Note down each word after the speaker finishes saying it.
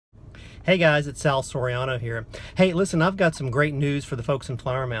Hey guys, it's Soriano here. Hey, listen, I've got some great news for the folks in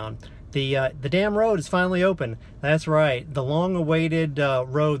Flower Mound. The dam road is finally open. That's right, the long-awaited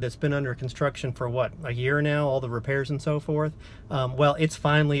road that's been under construction for what, a year now, all the repairs and so forth. Well, it's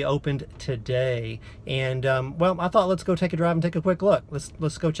finally opened today, and well, I thought let's go take a drive and take a quick look.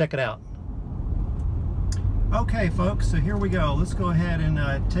 Let's go check it out. Okay, folks, so here we go. Let's go ahead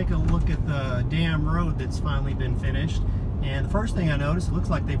and take a look at the dam road that's finally been finished. And the first thing I noticed, it looks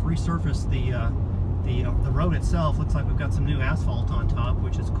like they've resurfaced the road itself. Looks like we've got some new asphalt on top,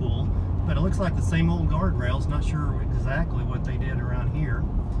 which is cool. But it looks like the same old guardrails. Not sure exactly what they did around here.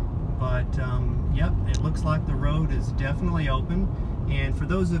 But yep, it looks like the road is definitely open. And for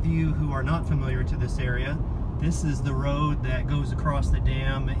those of you who are not familiar to this area, this is the road that goes across the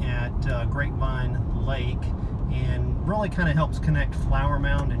dam at Grapevine Lake and really kind of helps connect Flower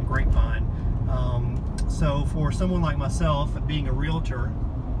Mound and Grapevine. So for someone like myself, being a realtor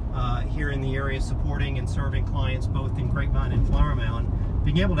here in the area, supporting and serving clients both in Grapevine and Flower Mound,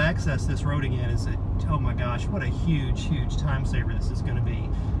 being able to access this road again is oh my gosh, what a huge time saver this is going to be.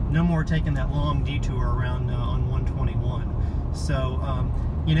 No more taking that long detour around on 121. So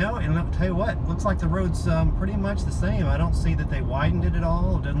you know, and I'll tell you what, looks like the road's pretty much the same. I don't see that they widened it at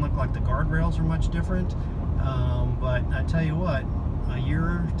all. It doesn't look like the guardrails are much different. But I tell you what, a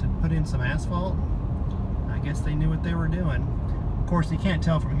year to put in some asphalt, I guess they knew what they were doing. Of course, you can't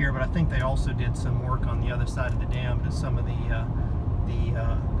tell from here, but I think they also did some work on the other side of the dam to some of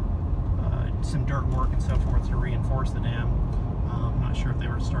some dirt work and so forth to reinforce the dam. I'm not sure if they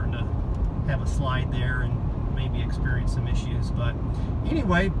were starting to have a slide there and maybe experience some issues, but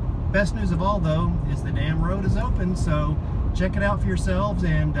anyway, best news of all though is the dam road is open, so check it out for yourselves,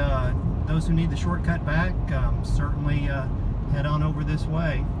 and those who need the shortcut back, certainly head on over this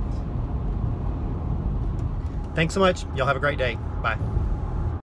way. Thanks so much. Y'all have a great day. Bye.